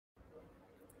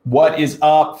What is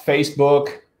up,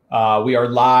 Facebook? We are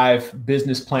live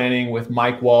business planning with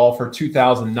Mike Wall for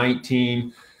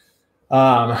 2019.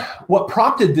 What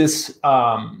prompted this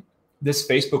this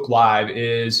Facebook Live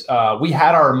is we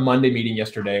had our Monday meeting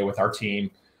yesterday with our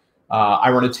team. I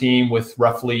run a team with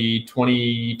roughly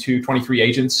 22, 23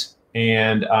 agents,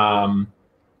 and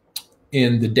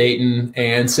in the Dayton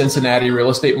and Cincinnati real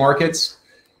estate markets.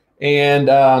 And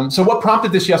so what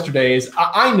prompted this yesterday is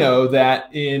I know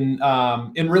that in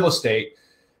real estate,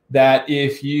 that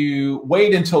if you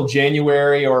wait until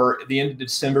January or the end of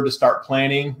December to start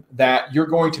planning, that you're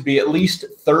going to be at least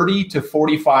 30 to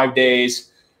 45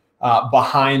 days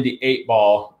behind the 8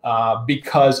 ball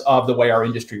because of the way our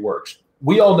industry works.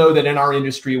 We all know that in our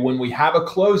industry, when we have a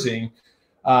closing,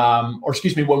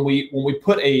 when we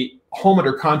put a home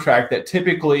under contract, that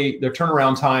typically the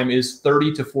turnaround time is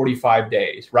 30 to 45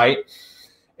 days, right?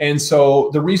 And so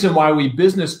the reason why we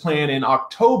business plan in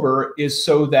October is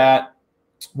so that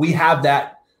we have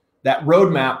that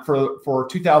roadmap for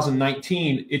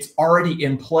 2019. It's already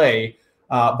in play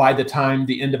by the time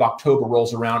the end of October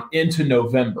rolls around into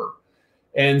November.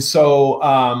 And so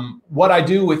what I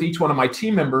do with each one of my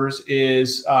team members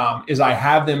is I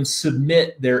have them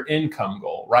submit their income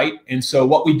goal, right? And so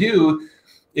what we do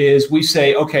is we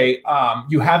say, okay,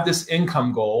 you have this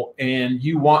income goal and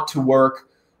you want to work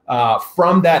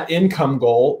from that income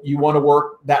goal, you want to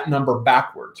work that number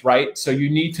backwards, right? So you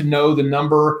need to know the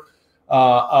number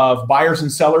of buyers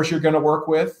and sellers you're going to work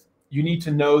with. You need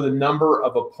to know the number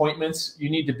of appointments you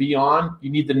need to be on. You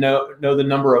need to know the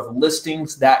number of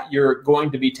listings that you're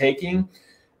going to be taking.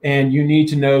 And you need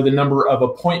to know the number of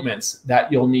appointments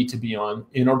that you'll need to be on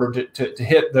in order to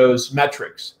hit those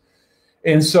metrics.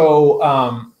 And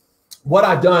so what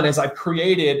I've done is I've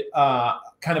created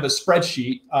kind of a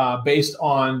spreadsheet based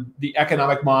on the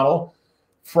economic model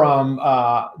from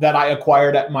that I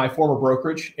acquired at my former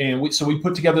brokerage. And so we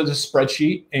put together this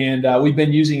spreadsheet, and we've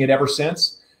been using it ever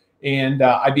since. And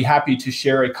I'd be happy to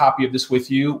share a copy of this with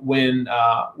you when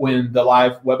the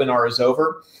live webinar is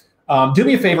over. Do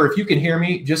me a favor, if you can hear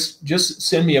me, just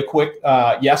send me a quick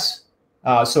yes,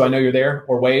 so I know you're there,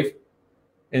 or wave,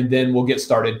 and then we'll get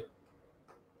started.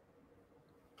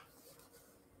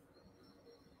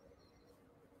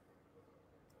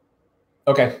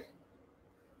 Okay.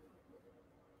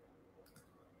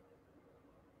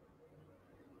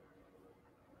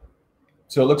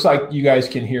 So it looks like you guys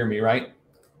can hear me, right?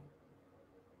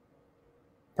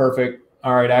 Perfect.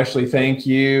 All right, Ashley, thank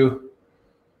you.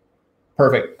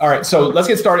 Perfect. All right, so let's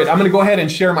get started. I'm going to go ahead and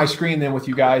share my screen then with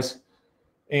you guys,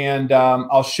 and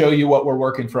I'll show you what we're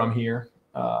working from here.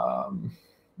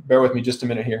 Bear with me just a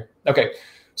minute here. Okay.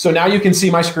 So now you can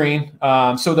see my screen.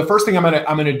 So the first thing I'm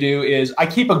gonna do is I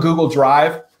keep a Google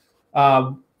Drive,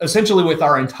 essentially with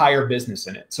our entire business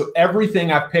in it. So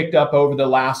everything I've picked up over the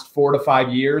last 4 to 5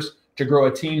 years to grow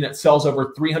a team that sells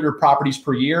over 300 properties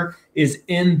per year is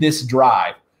in this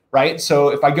drive, right? So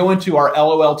if I go into our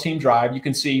LOL team drive, you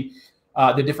can see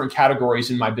the different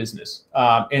categories in my business,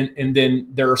 and then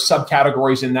there are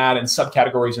subcategories in that and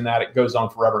subcategories in that. It goes on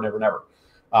forever and ever and ever.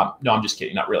 No, I'm just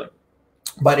kidding, not really.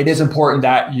 But it is important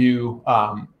that you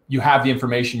have the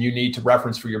information you need to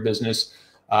reference for your business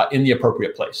in the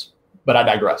appropriate place. But I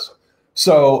digress.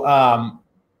 So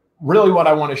really what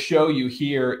I want to show you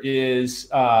here is,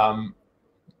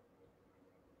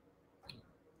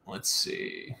 let's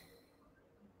see.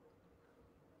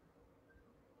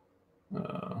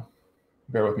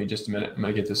 Bear with me just a minute. I'm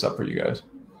going to get this up for you guys.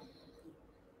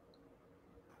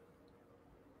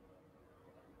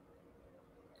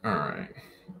 All right.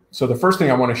 So the first thing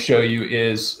I want to show you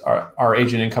is our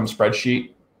agent income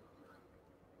spreadsheet.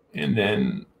 And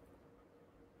then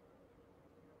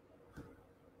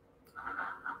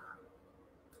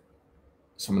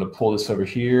so I'm going to pull this over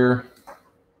here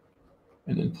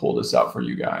and then pull this out for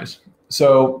you guys.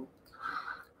 So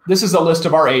this is a list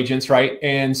of our agents, right?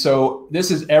 And so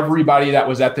this is everybody that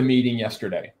was at the meeting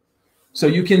yesterday. So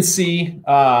you can see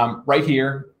right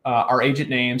here, our agent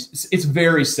names. It's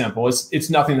very simple. It's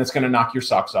nothing that's going to knock your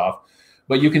socks off.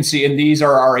 But you can see, and these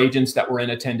are our agents that were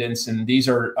in attendance, and these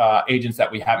are agents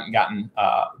that we haven't gotten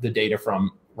the data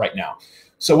from right now.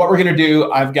 So what we're going to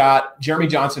do, I've got Jeremy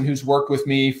Johnson, who's worked with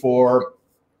me for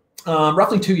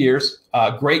roughly 2 years.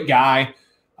 Great guy,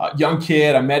 young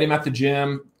kid. I met him at the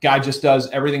gym. Guy just does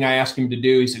everything I ask him to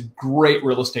do. He's a great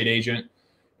real estate agent.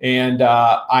 And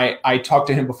I talked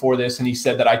to him before this, and he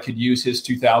said that I could use his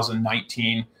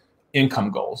 2019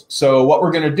 income goals. So what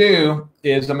we're going to do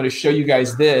is I'm going to show you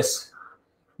guys this.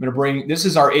 I'm going to bring, this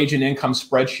is our agent income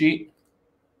spreadsheet.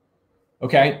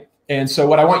 Okay. And so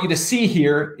what I want you to see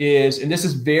here is, and this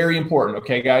is very important.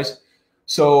 Okay, guys.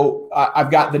 So I've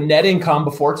got the net income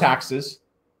before taxes,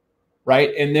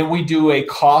 right? And then we do a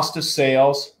cost of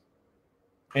sales.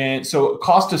 And so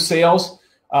cost of sales,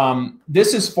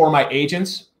 this is for my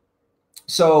agents.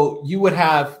 So you would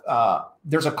have,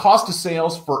 there's a cost of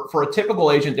sales for a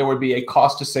typical agent. There would be a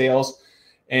cost of sales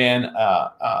and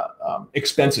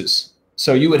expenses.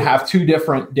 So you would have two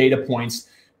different data points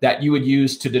that you would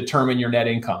use to determine your net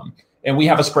income. And we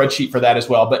have a spreadsheet for that as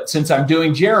well. But since I'm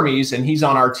doing Jeremy's and he's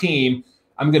on our team,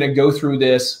 I'm going to go through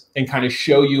this and kind of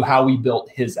show you how we built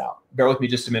his out. Bear with me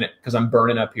just a minute because I'm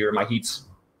burning up here. My heat's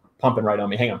pumping right on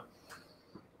me. Hang on.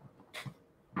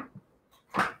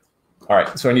 All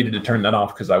right, so I needed to turn that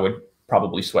off because I would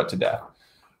probably sweat to death.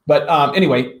 But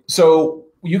anyway, so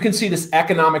you can see this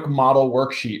economic model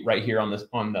worksheet right here on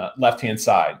the left-hand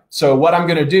side. So what I'm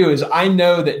going to do is I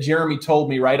know that Jeremy told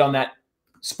me right on that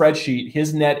spreadsheet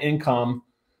his net income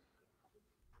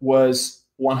was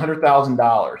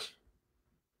 $100,000.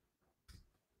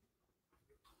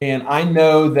 And I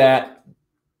know that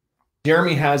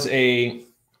Jeremy has a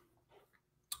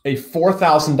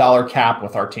 $4,000 cap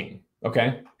with our team,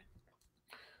 okay?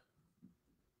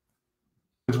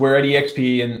 We're at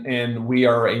EXP and we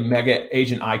are a mega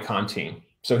agent icon team.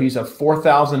 So he's a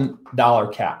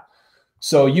 $4,000 cap.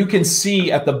 So you can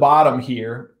see at the bottom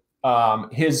here,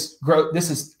 his growth. This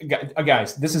is,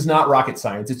 guys, this is not rocket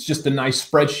science. It's just a nice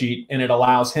spreadsheet and it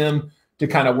allows him to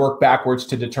kind of work backwards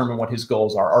to determine what his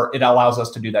goals are, or it allows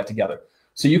us to do that together.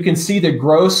 So you can see the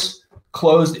gross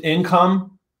closed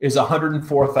income is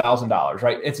 $104,000,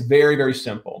 right? It's very, very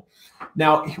simple.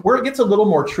 Now, where it gets a little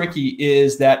more tricky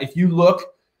is that if you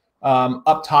look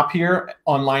up top here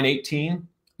on line 18,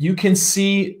 you can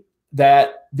see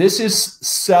that this is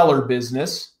seller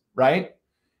business, right?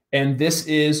 And this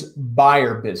is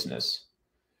buyer business.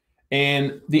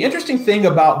 And the interesting thing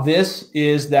about this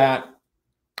is that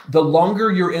the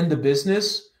longer you're in the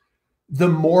business, the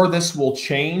more this will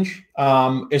change,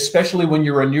 especially when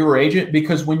you're a newer agent,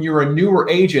 because when you're a newer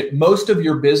agent, most of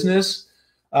your business,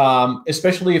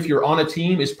 especially if you're on a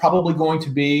team, is probably going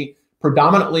to be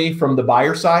predominantly from the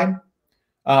buyer side,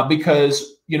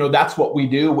 because that's what we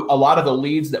do. A lot of the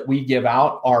leads that we give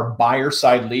out are buyer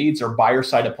side leads or buyer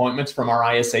side appointments from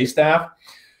our ISA staff.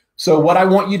 So what I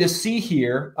want you to see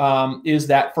here is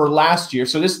that for last year,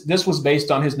 so this was based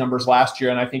on his numbers last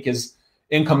year, and I think his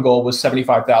income goal was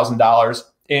 $75,000,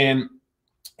 and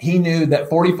he knew that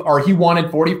he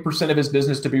wanted 40% of his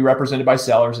business to be represented by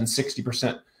sellers and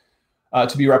 60%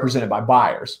 to be represented by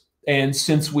buyers. And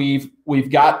since we've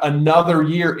got another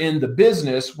year in the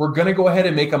business, we're going to go ahead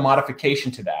and make a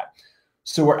modification to that.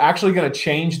 So we're actually going to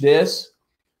change this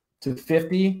to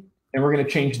 50, and we're going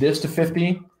to change this to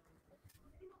 50.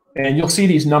 And you'll see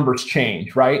these numbers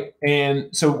change, right? And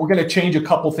so we're going to change a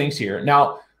couple things here.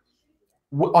 Now,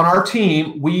 on our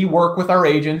team, we work with our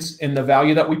agents, and the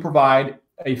value that we provide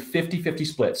a 50-50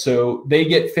 split. So they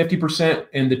get 50%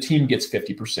 and the team gets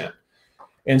 50%.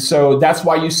 And so that's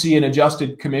why you see an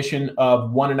adjusted commission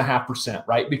of 1.5%,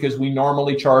 right? Because we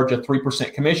normally charge a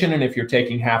 3% commission. And if you're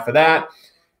taking half of that,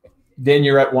 then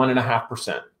you're at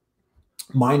 1.5%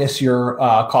 minus your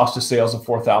cost of sales of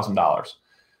 $4,000.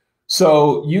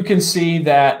 So you can see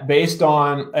that based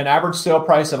on an average sale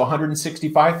price of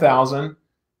 $165,000,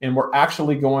 and we're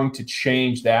actually going to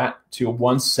change that to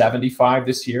 $175,000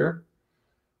 this year.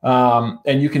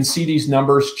 And you can see these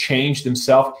numbers change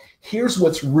themselves. Here's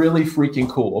what's really freaking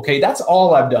cool. Okay, that's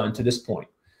all I've done to this point.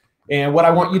 And what I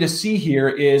want you to see here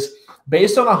is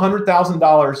based on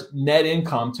 $100,000 net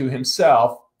income to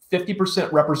himself,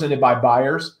 50% represented by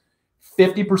buyers,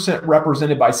 50%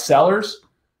 represented by sellers,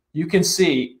 you can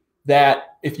see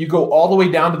that if you go all the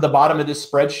way down to the bottom of this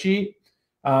spreadsheet,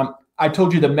 I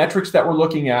told you the metrics that we're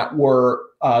looking at were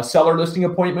seller listing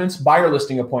appointments, buyer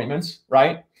listing appointments,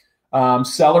 right?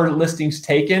 Seller listings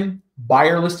taken,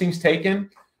 buyer listings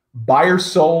taken, buyers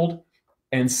sold,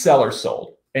 and sellers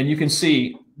sold. And you can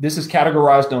see this is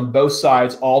categorized on both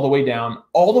sides all the way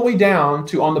down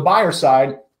to on the buyer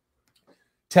side,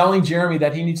 telling Jeremy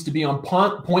that he needs to be on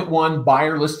 0.1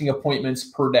 buyer listing appointments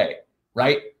per day,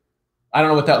 right? I don't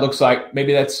know what that looks like.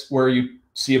 Maybe that's where you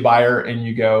see a buyer and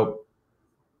you go,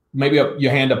 maybe you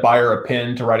hand a buyer a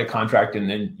pen to write a contract and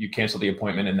then you cancel the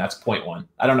appointment and that's 0.1.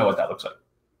 I don't know what that looks like,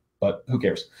 but who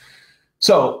cares?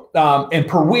 So, and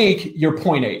per week, you're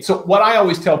 0.8. So what I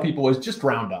always tell people is just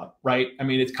round up, right? I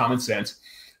mean, it's common sense.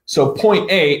 So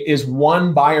 0.8 is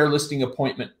one buyer listing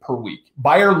appointment per week.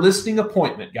 Buyer listing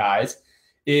appointment, guys,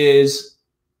 is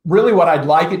really what I'd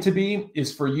like it to be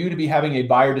is for you to be having a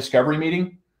buyer discovery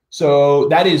meeting. So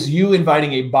that is you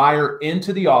inviting a buyer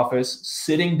into the office,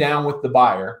 sitting down with the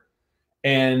buyer,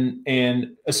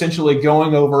 and essentially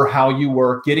going over how you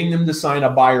work, getting them to sign a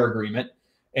buyer agreement,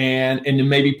 and then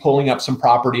maybe pulling up some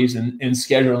properties and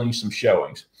scheduling some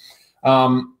showings.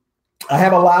 I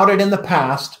have allowed it in the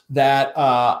past that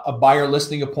a buyer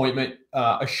listing appointment,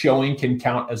 a showing can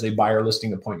count as a buyer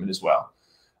listing appointment as well.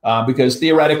 Because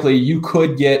theoretically you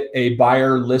could get a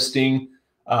buyer listing,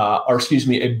 or excuse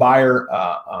me, a buyer,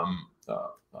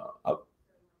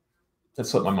 that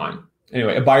slipped my mind.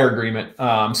 Anyway, a buyer agreement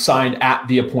signed at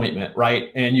the appointment,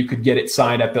 right? And you could get it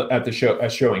signed at the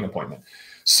showing appointment.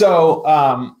 So,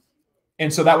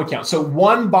 and so that would count. So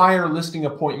one buyer listing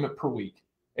appointment per week.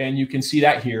 And you can see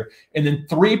that here. And then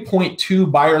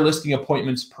 3.2 buyer listing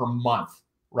appointments per month,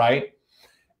 right?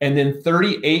 And then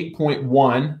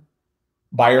 38.1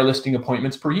 buyer listing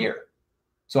appointments per year.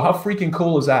 So how freaking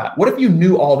cool is that? What if you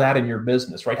knew all that in your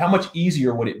business, right? How much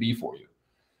easier would it be for you?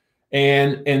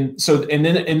 And then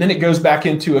it goes back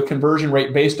into a conversion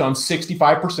rate based on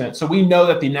 65%. So we know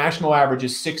that the national average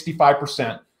is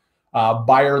 65%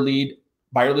 buyer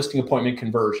listing appointment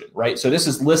conversion, right? So this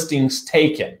is listings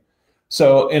taken.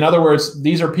 So in other words,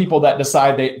 these are people that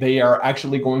decide they are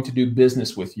actually going to do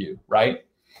business with you, right?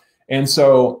 And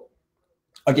so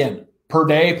again, per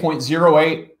day,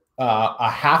 0.08, a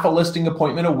half a listing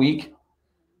appointment a week,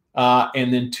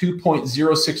 and then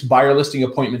 2.06 buyer listing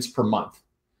appointments per month,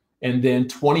 and then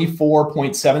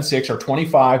 24.76 or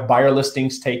 25 buyer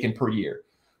listings taken per year.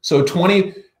 So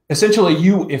essentially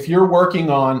if you're working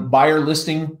on buyer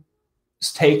listings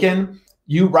taken,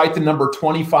 you write the number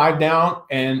 25 down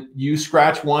and you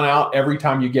scratch one out every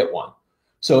time you get one.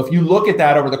 So if you look at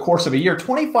that over the course of a year,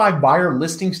 25 buyer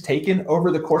listings taken over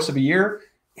the course of a year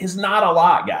is not a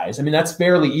lot, guys. I mean, that's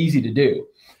fairly easy to do.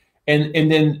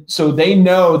 And then, so they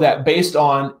know that based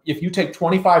on, if you take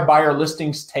 25 buyer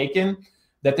listings taken,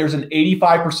 that there's an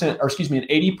 85%, or excuse me, an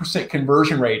 80%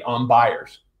 conversion rate on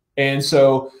buyers. And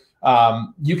so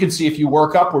you can see if you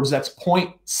work upwards, that's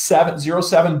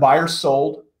 0.707 buyers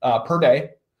sold per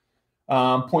day,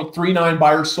 0.39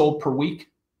 buyers sold per week,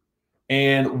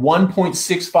 and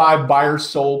 1.65 buyers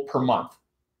sold per month,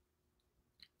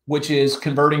 which is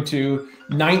converting to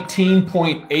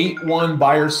 19.81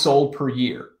 buyers sold per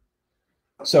year.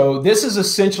 So this is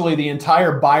essentially the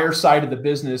entire buyer side of the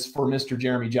business for Mr.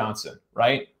 Jeremy Johnson,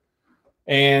 right?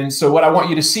 And so what I want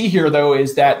you to see here, though,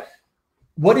 is that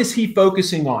what is he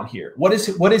focusing on here? What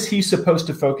is he supposed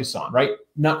to focus on, right?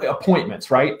 Not appointments,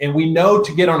 right? And we know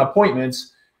to get on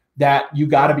appointments that you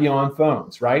got to be on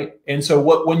phones, right? And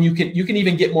so when you can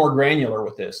even get more granular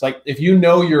with this. Like if you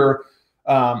know your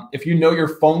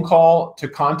phone call to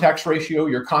contacts ratio,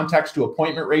 your contacts to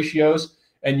appointment ratios,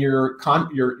 and your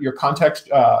appointments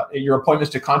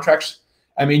to contracts,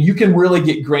 I mean, you can really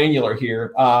get granular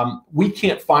here. We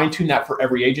can't fine tune that for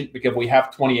every agent because we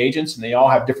have 20 agents and they all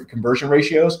have different conversion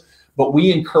ratios, but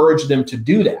we encourage them to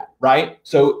do that, right?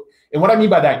 So, and what I mean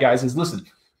by that, guys, is listen,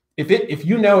 if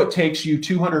you know it takes you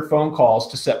 200 phone calls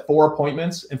to set 4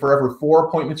 appointments, and for every 4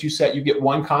 appointments you set, you get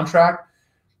 1 contract,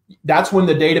 that's when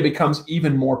the data becomes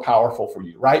even more powerful for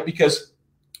you, right? Because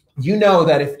you know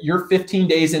that if you're 15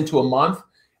 days into a month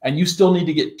and you still need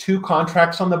to get 2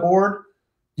 contracts on the board,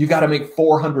 you got to make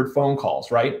 400 phone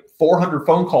calls, right? 400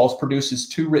 phone calls produces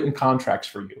 2 written contracts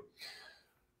for you.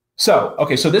 So,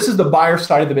 okay, so this is the buyer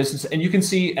side of the business, and you can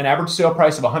see an average sale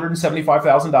price of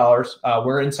 $175,000.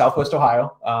 We're in Southwest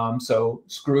Ohio, so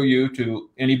screw you to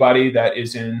anybody that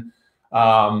is in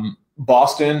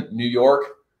Boston, New York,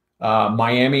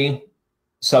 Miami,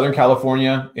 Southern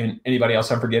California, and anybody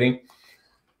else I'm forgetting.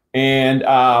 And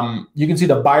you can see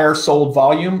the buyer sold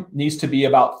volume needs to be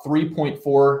about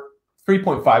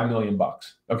 3.5 million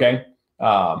bucks. Okay.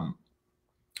 And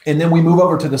then we move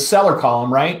over to the seller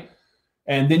column, right?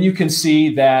 And then you can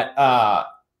see that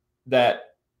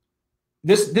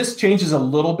this changes a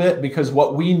little bit because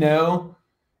what we know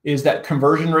is that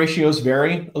conversion ratios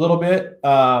vary a little bit.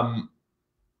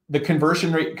 The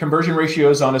conversion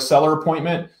ratios on a seller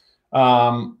appointment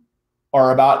are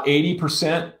about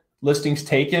 80% listings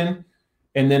taken,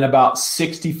 and then about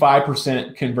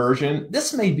 65% conversion.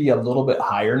 This may be a little bit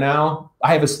higher now.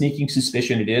 I have a sneaking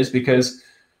suspicion it is because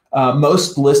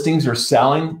most listings are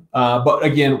selling. But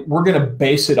again, we're going to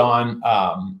base it on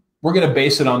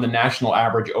the national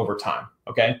average over time.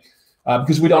 Okay,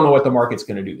 because we don't know what the market's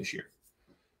going to do this year.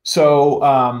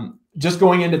 So just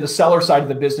going into the seller side of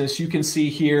the business, you can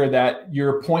see here that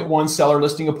your 0.1 seller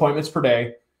listing appointments per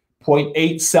day,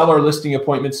 0.8 seller listing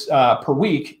appointments per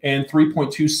week, and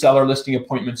 3.2 seller listing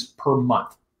appointments per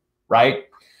month, right?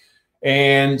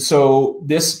 And so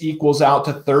this equals out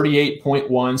to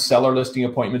 38.1 seller listing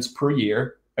appointments per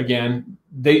year. Again,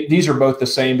 these are both the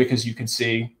same because you can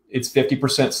see it's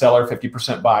 50% seller,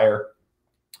 50% buyer.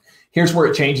 Here's where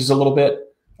it changes a little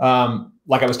bit.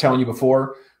 Like I was telling you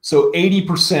before. So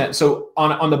 80%. So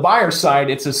on the buyer side,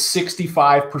 it's a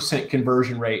 65%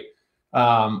 conversion rate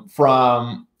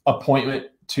from appointment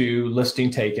to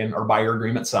listing taken or buyer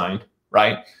agreement signed,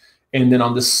 right? And then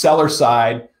on the seller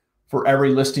side, for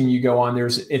every listing you go on,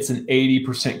 it's an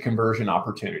 80% conversion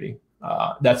opportunity.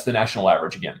 That's the national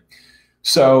average again.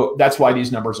 So that's why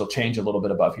these numbers will change a little bit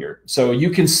above here. So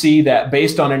you can see that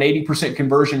based on an 80%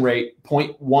 conversion rate,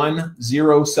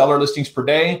 0.10 seller listings per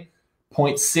day,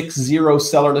 0.60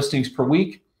 seller listings per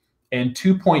week, and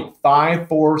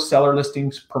 2.54 seller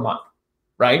listings per month,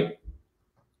 right?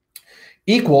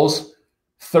 Equals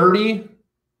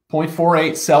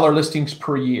 30.48 seller listings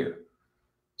per year.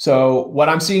 So what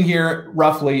I'm seeing here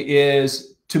roughly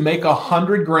is to make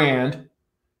 100 grand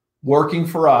working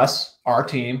for us, our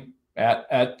team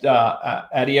at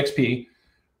EXP,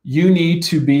 you need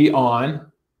to be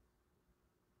on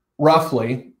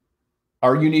roughly,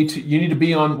 or you need to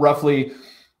be on roughly,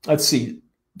 let's see,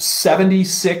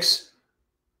 76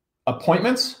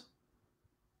 appointments,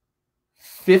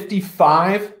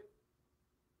 55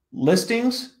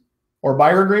 listings or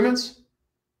buyer agreements,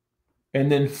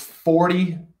 and then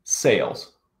 40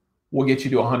 sales will get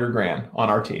you to 100 grand on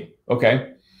our team.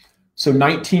 Okay. So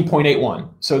 19.81.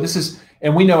 So this is,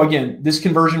 and we know, again, this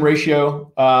conversion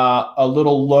ratio, a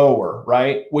little lower,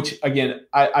 right? Which again,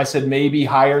 I said maybe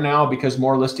higher now because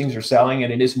more listings are selling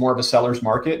and it is more of a seller's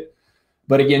market.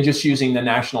 But again, just using the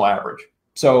national average.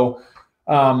 So,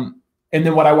 and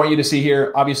then what I want you to see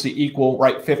here, obviously equal,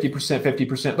 right? 50%,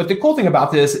 50%. But the cool thing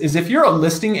about this is if you're a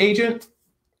listing agent,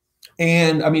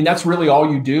 and I mean, that's really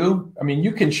all you do. I mean,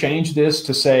 you can change this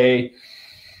to say,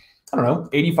 I don't know,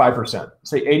 85%,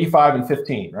 say 85 and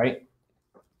 15, right?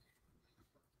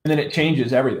 And then it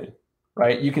changes everything,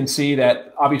 right? You can see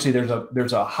that obviously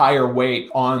there's a higher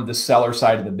weight on the seller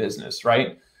side of the business,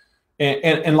 right?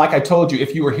 And like I told you,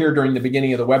 if you were here during the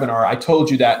beginning of the webinar, I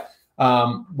told you that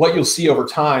what you'll see over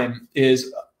time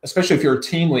is, especially if you're a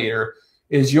team leader,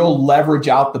 is you'll leverage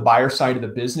out the buyer side of the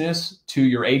business to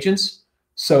your agents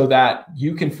so that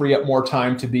you can free up more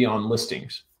time to be on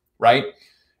listings, right?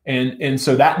 And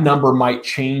so that number might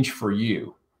change for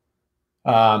you.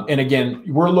 And again,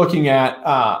 we're looking at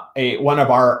one of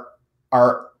our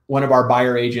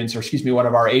buyer agents, or excuse me, one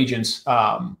of our agents'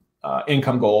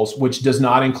 income goals, which does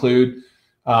not include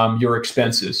your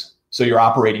expenses, so your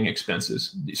operating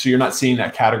expenses. So you're not seeing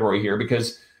that category here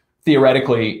because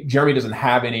theoretically, Jeremy doesn't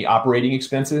have any operating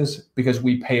expenses because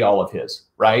we pay all of his,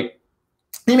 right?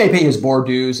 He may pay his board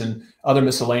dues and other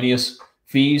miscellaneous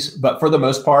fees, but for the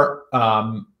most part,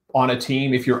 on a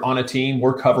team, if you're on a team,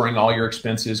 we're covering all your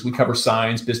expenses. We cover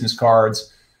signs, business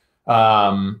cards,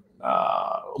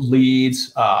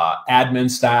 leads, admin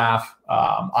staff,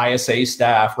 ISA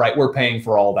staff, right? We're paying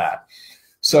for all that.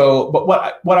 So, but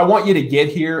what I want you to get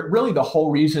here, really the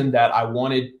whole reason that I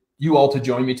wanted you all to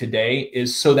join me today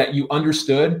is so that you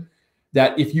understood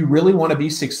that if you really want to be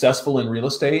successful in real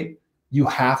estate, you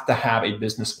have to have a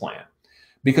business plan.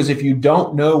 Because if you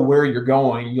don't know where you're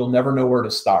going, you'll never know where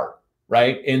to start,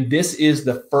 right? And this is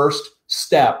the first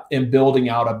step in building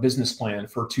out a business plan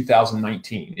for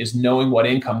 2019, is knowing what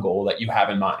income goal that you have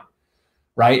in mind,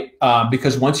 right?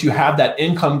 Because once you have that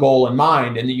income goal in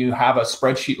mind and then you have a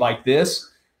spreadsheet like this,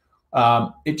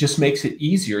 it just makes it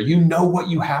easier. You know what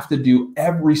you have to do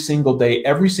every single day,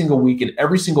 every single week, and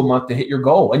every single month to hit your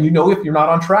goal. And you know if you're not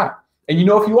on track, and you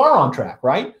know if you are on track,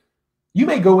 right? You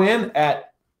may go in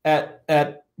at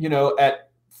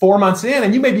 4 months in,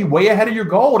 and you may be way ahead of your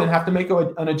goal and have to make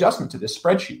an adjustment to this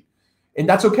spreadsheet. And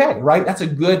that's okay, right? That's a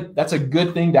good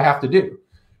thing to have to do.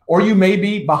 Or you may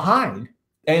be behind,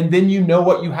 and then you know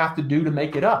what you have to do to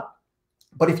make it up.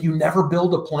 But if you never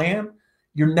build a plan,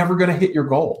 you're never going to hit your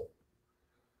goal.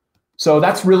 So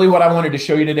that's really what I wanted to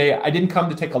show you today. I didn't come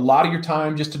to take a lot of your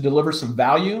time, just to deliver some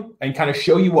value and kind of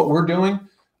show you what we're doing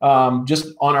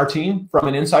just on our team from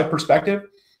an inside perspective.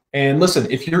 And listen,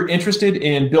 if you're interested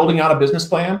in building out a business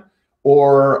plan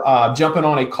or jumping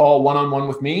on a call one-on-one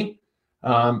with me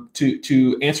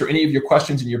to answer any of your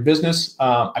questions in your business,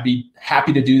 I'd be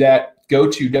happy to do that. Go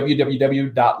to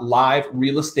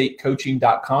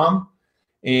www.liverealestatecoaching.com.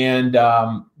 And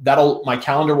my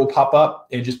calendar will pop up,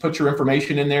 and just put your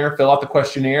information in there, fill out the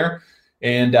questionnaire,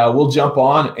 and we'll jump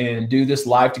on and do this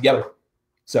live together.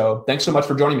 So thanks so much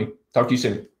for joining me. Talk to you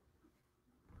soon.